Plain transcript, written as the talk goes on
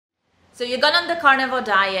So you've gone on the carnivore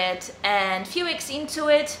diet and a few weeks into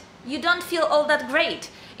it, you don't feel all that great.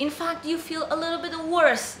 In fact, you feel a little bit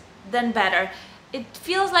worse than better. It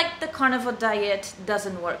feels like the carnivore diet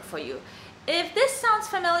doesn't work for you. If this sounds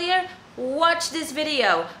familiar, watch this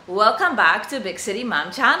video. Welcome back to Big City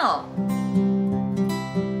Mom channel.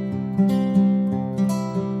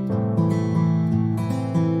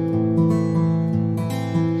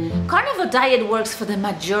 Carnivore diet works for the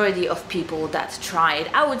majority of people that try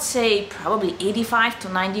it. I would say probably 85 to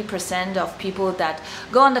 90% of people that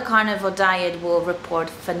go on the carnivore diet will report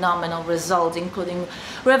phenomenal results, including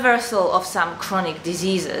reversal of some chronic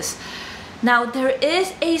diseases. Now, there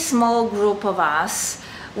is a small group of us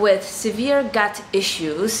with severe gut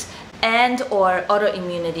issues and or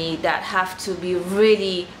autoimmunity that have to be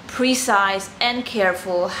really precise and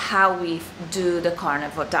careful how we do the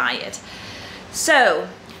carnivore diet. So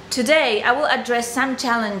today I will address some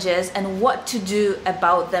challenges and what to do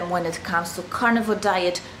about them when it comes to carnivore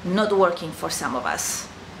diet not working for some of us.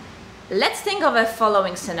 Let's think of a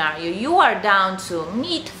following scenario. You are down to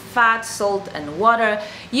meat, fat, salt and water.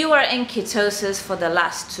 You are in ketosis for the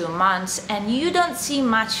last 2 months and you don't see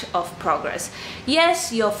much of progress.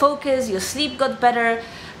 Yes, your focus, your sleep got better,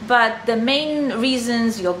 but the main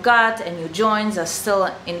reasons, your gut and your joints are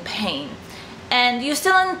still in pain. And you're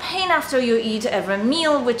still in pain after you eat every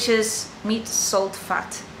meal, which is meat, salt,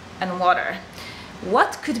 fat and water.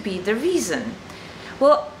 What could be the reason?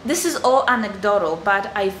 Well, this is all anecdotal, but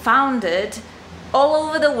I found it all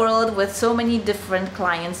over the world with so many different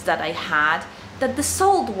clients that I had, that the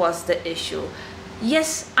salt was the issue.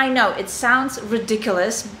 Yes, I know it sounds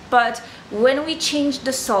ridiculous, but when we change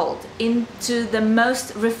the salt into the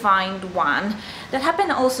most refined one, that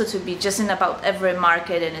happened also to be just in about every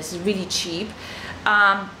market and is really cheap,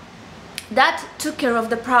 that took care of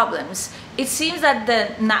the problems. It seems that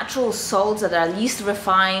the natural salts that are least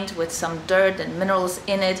refined with some dirt and minerals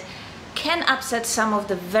in it can upset some of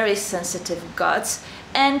the very sensitive guts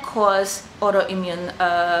and cause autoimmune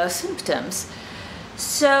symptoms.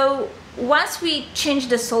 So once we change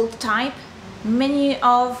the salt type, many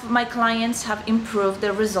of my clients have improved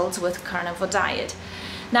their results with carnivore diet.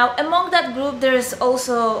 Now, among that group, there is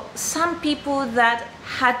also some people that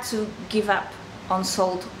had to give up on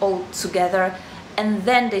salt altogether and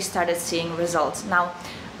then they started seeing results. Now,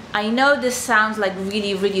 I know this sounds like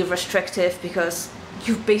really restrictive because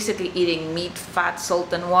you're basically eating meat, fat,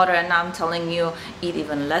 salt and water, and now I'm telling you eat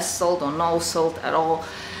even less salt or no salt at all.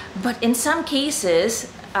 But in some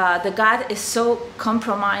cases, the gut is so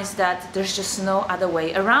compromised that there's just no other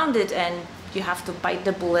way around it and you have to bite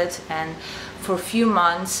the bullet and for a few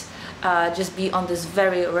months just be on this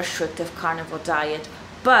very restrictive carnivore diet.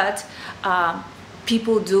 But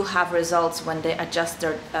people do have results when they adjust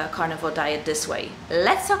their carnivore diet this way.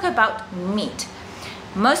 Let's talk about meat.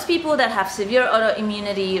 Most people that have severe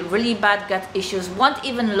autoimmunity, really bad gut issues, won't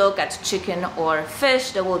even look at chicken or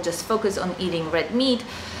fish. They will just focus on eating red meat.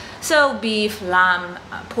 So beef, lamb,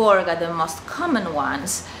 pork are the most common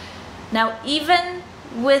ones. Now, even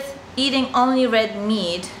with eating only red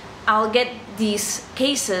meat, I'll get these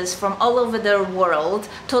cases from all over the world,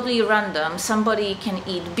 totally random. Somebody can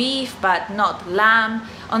eat beef but not lamb.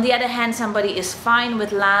 On the other hand, somebody is fine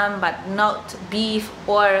with lamb but not beef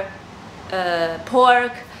or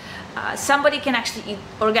pork. Somebody can actually eat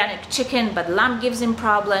organic chicken but lamb gives him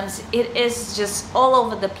problems. It is just all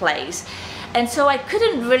over the place. And so I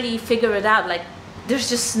couldn't really figure it out, like there's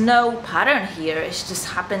just no pattern here. It just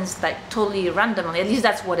happens like totally randomly. At least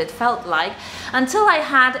that's what it felt like, until I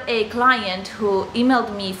had a client who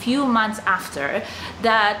emailed me a few months after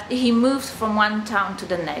that he moved from one town to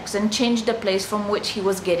the next and changed the place from which he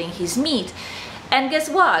was getting his meat. And guess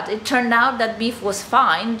what? It turned out that beef was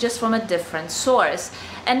fine, just from a different source.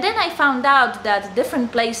 And then I found out that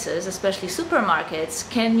different places, especially supermarkets,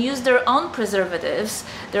 can use their own preservatives,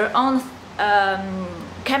 their own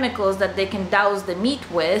chemicals that they can douse the meat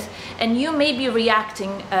with, and you may be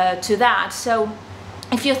reacting to that. So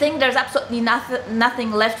if you think there's absolutely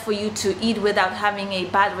nothing left for you to eat without having a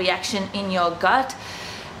bad reaction in your gut,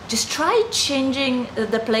 just try changing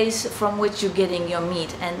the place from which you're getting your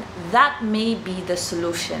meat, and that may be the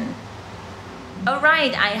solution.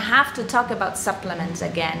 Alright, I have to talk about supplements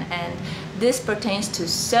again, and this pertains to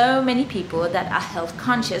so many people that are health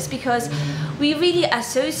conscious because we really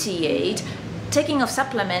associate taking of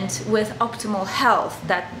supplements with optimal health.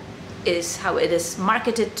 That is how it is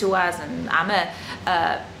marketed to us, and I'm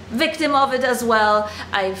a victim of it as well.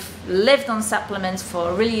 I've lived on supplements for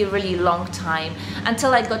a really long time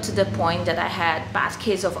until I got to the point that I had bad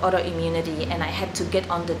case of autoimmunity and I had to get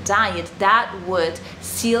on the diet that would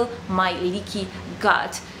seal my leaky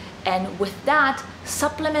gut and with that,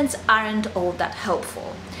 supplements aren't all that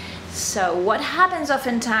helpful. So what happens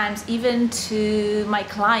oftentimes, even to my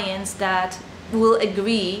clients that will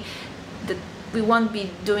agree that we won't be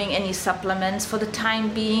doing any supplements for the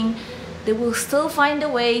time being, they will still find a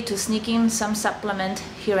way to sneak in some supplement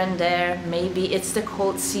here and there. Maybe it's the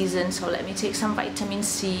cold season, so let me take some vitamin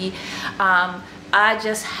C. I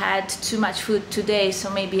just had too much food today, so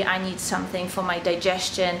maybe I need something for my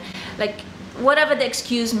digestion. Like, whatever the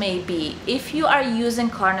excuse may be, if you are using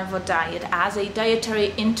carnivore diet as a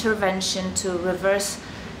dietary intervention to reverse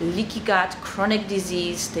leaky gut, chronic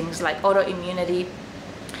disease, things like autoimmunity,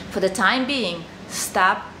 for the time being,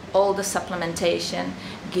 stop all the supplementation,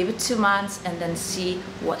 give it 2 months, and then see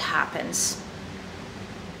what happens.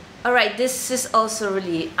 All right, this is also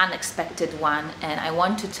really unexpected one, and I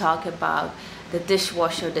want to talk about the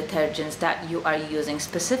dishwasher detergents that you are using,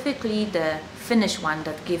 specifically the Finish one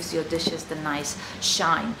that gives your dishes the nice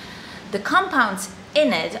shine. The compounds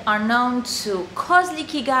in it are known to cause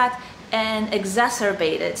leaky gut and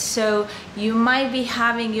exacerbate it. So you might be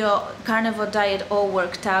having your carnivore diet all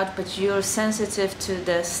worked out, but you're sensitive to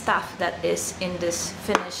the stuff that is in this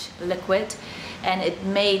Finish liquid, and it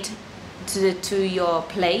made to your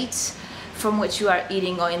plates from which you are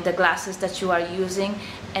eating, or in the glasses that you are using,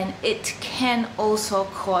 and it can also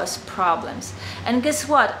cause problems. And guess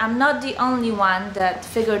what? I'm not the only one that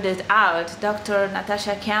figured it out. Dr.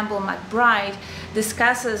 Natasha Campbell McBride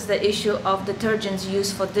discusses the issue of detergents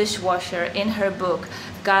used for dishwasher in her book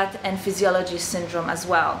Gut and Physiology Syndrome as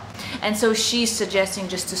well. And so she's suggesting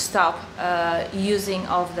just to stop using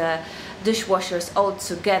of the dishwashers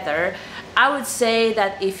altogether. I would say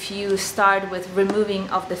that if you start with removing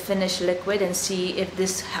of the Finish liquid and see if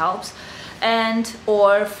this helps, and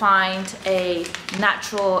or find a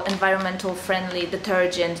natural, environmental friendly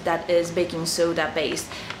detergent that is baking soda based.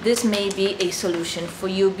 This may be a solution for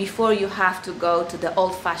you before you have to go to the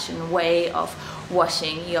old-fashioned way of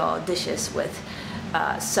washing your dishes with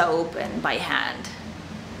soap and by hand.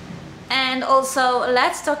 And also,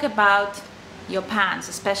 let's talk about your pans,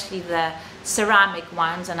 especially the ceramic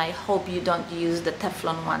ones, and I hope you don't use the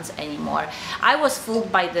Teflon ones anymore. I was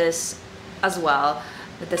fooled by this as well.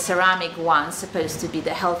 The ceramic ones supposed to be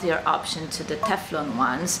the healthier option to the Teflon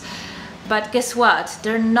ones, but guess what?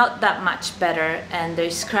 They're not that much better, and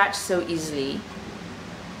they scratch so easily,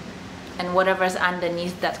 and whatever's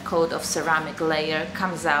underneath that coat of ceramic layer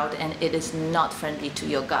comes out, and it is not friendly to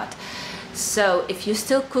your gut. So if you're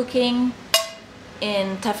still cooking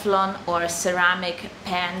in Teflon or ceramic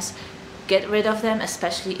pans, get rid of them,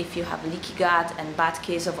 especially if you have leaky gut and bad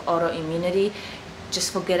case of autoimmunity.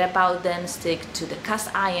 Just forget about them, stick to the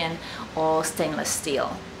cast iron or stainless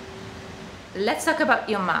steel. Let's talk about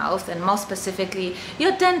your mouth, and more specifically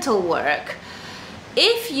your dental work.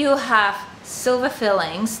 If you have silver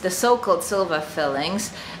fillings, the so-called silver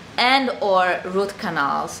fillings, and or root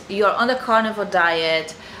canals, you're on a carnivore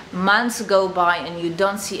diet, months go by and you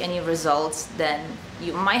don't see any results, then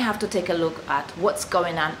you might have to take a look at what's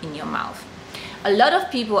going on in your mouth. A lot of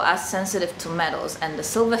people are sensitive to metals, and the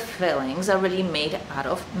silver fillings are really made out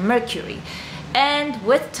of mercury. And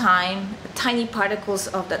with time, tiny particles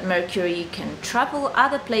of that mercury can travel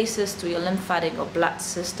other places to your lymphatic or blood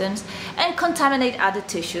systems and contaminate other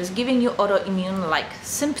tissues, giving you autoimmune-like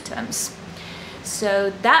symptoms.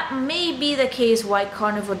 So that may be the case why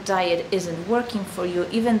carnivore diet isn't working for you,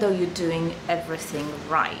 even though you're doing everything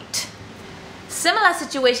right. Similar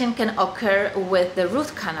situation can occur with the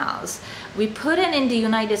root canals. We put in the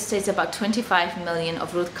United States about 25 million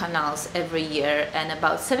of root canals every year, and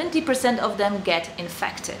about 70% of them get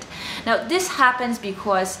infected. Now this happens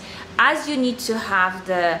because as you need to have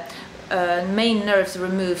the main nerves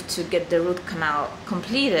removed to get the root canal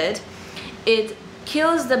completed, it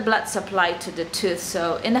kills the blood supply to the tooth.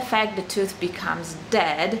 So in effect the tooth becomes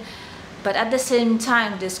dead. But at the same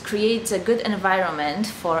time, this creates a good environment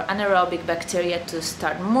for anaerobic bacteria to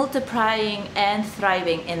start multiplying and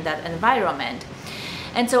thriving in that environment.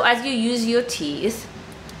 And so as you use your teeth,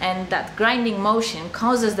 and that grinding motion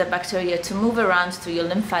causes the bacteria to move around through your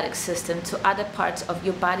lymphatic system to other parts of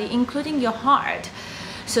your body, including your heart.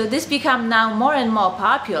 So this becomes now more and more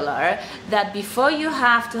popular, that before you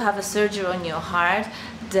have to have a surgery on your heart,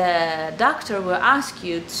 the doctor will ask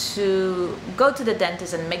you to go to the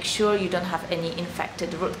dentist and make sure you don't have any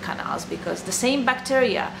infected root canals, because the same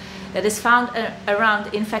bacteria that is found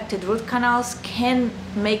around infected root canals can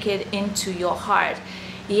make it into your heart.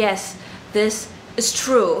 Yes, this is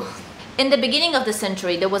true. In the beginning of the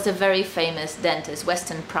century, there was a very famous dentist,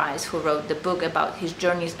 Weston Price, who wrote the book about his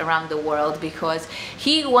journeys around the world because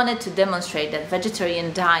he wanted to demonstrate that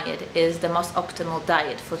vegetarian diet is the most optimal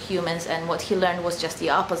diet for humans, and what he learned was just the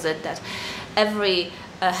opposite, that every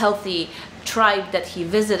healthy tribe that he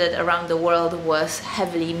visited around the world was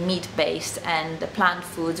heavily meat-based, and the plant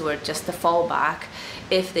foods were just a fallback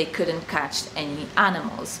if they couldn't catch any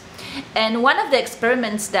animals. And one of the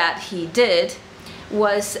experiments that he did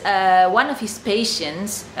was one of his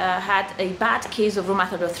patients had a bad case of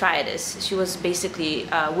rheumatoid arthritis. She was basically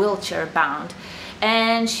wheelchair bound,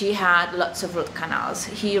 and she had lots of root canals.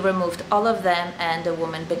 He removed all of them, and the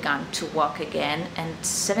woman began to walk again, and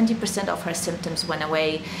 70% of her symptoms went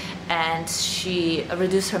away, and she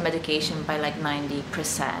reduced her medication by like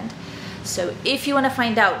 90%. So if you want to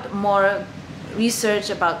find out more research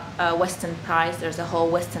about Weston Price, there's a whole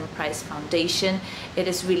Weston Price Foundation. It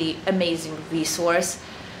is really amazing resource.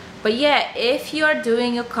 But yeah, if you are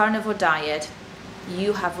doing a carnivore diet,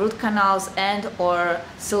 you have root canals and or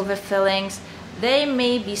silver fillings, they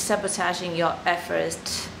may be sabotaging your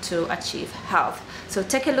efforts to achieve health. So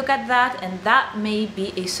take a look at that, and that may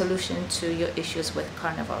be a solution to your issues with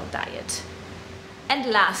carnivore diet. And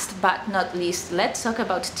last but not least, let's talk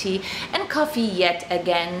about tea and coffee yet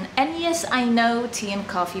again. And yes, I know tea and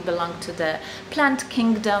coffee belong to the plant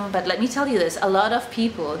kingdom, but let me tell you this, a lot of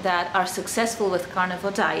people that are successful with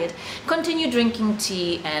carnivore diet continue drinking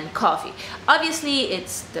tea and coffee. Obviously,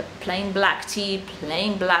 it's the plain black tea,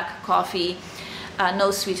 plain black coffee,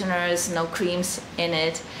 no sweeteners, no creams in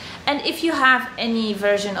it. And if you have any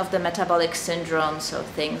version of the metabolic syndrome, so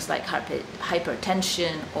things like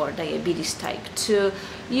hypertension or diabetes type 2,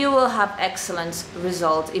 you will have excellent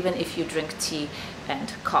results even if you drink tea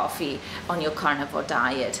and coffee on your carnivore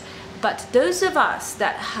diet. But those of us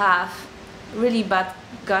that have really bad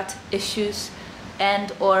gut issues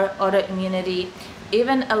and or autoimmunity,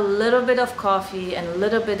 even a little bit of coffee and a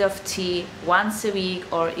little bit of tea once a week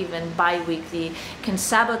or even bi-weekly can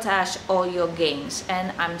sabotage all your gains.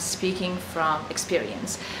 And I'm speaking from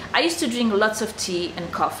experience. I used to drink lots of tea and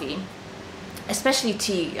coffee, especially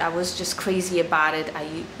tea. I was just crazy about it.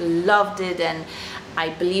 I loved it and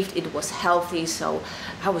I believed it was healthy, so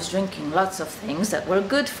I was drinking lots of things that were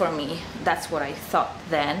good for me. That's what I thought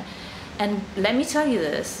then. And let me tell you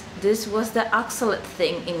this was the oxalate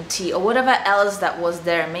thing in tea, or whatever else that was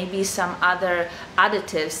there, maybe some other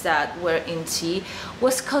additives that were in tea,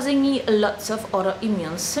 was causing me lots of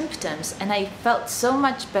autoimmune symptoms. And I felt so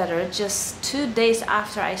much better just 2 days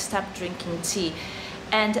after I stopped drinking tea.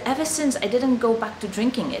 And ever since, I didn't go back to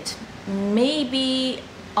drinking it. Maybe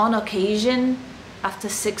on occasion, after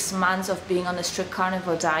 6 months of being on a strict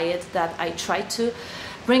carnivore diet, that I tried to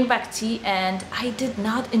bring back tea, and I did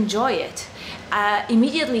not enjoy it.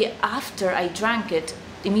 Immediately after I drank it,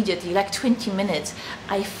 like 20 minutes,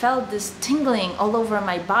 I felt this tingling all over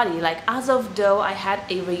my body, like as of though I had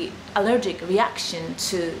a allergic reaction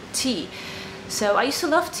to tea. So I used to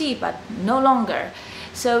love tea, but no longer.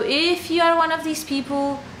 So if you are one of these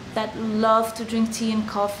people that love to drink tea and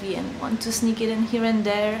coffee and want to sneak it in here and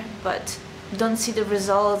there, but don't see the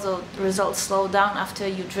results, or the results slow down after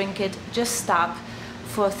you drink it, just stop.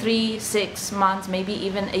 For 3, 6 months, maybe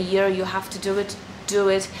even a year, you have to do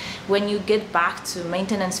it. When you get back to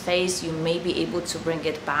maintenance phase, you may be able to bring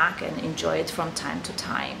it back and enjoy it from time to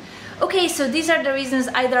time. Okay, so these are the reasons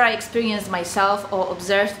either I experienced myself or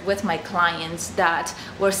observed with my clients that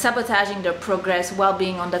were sabotaging their progress while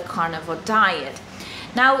being on the carnivore diet.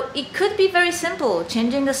 Now, it could be very simple,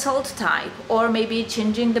 changing the salt type, or maybe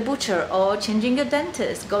changing the butcher, or changing your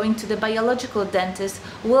dentist. Going to the biological dentist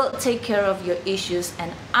will take care of your issues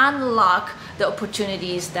and unlock the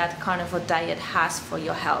opportunities that carnivore diet has for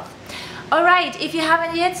your health. Alright, if you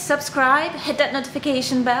haven't yet, subscribe, hit that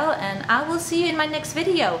notification bell, and I will see you in my next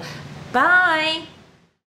video. Bye!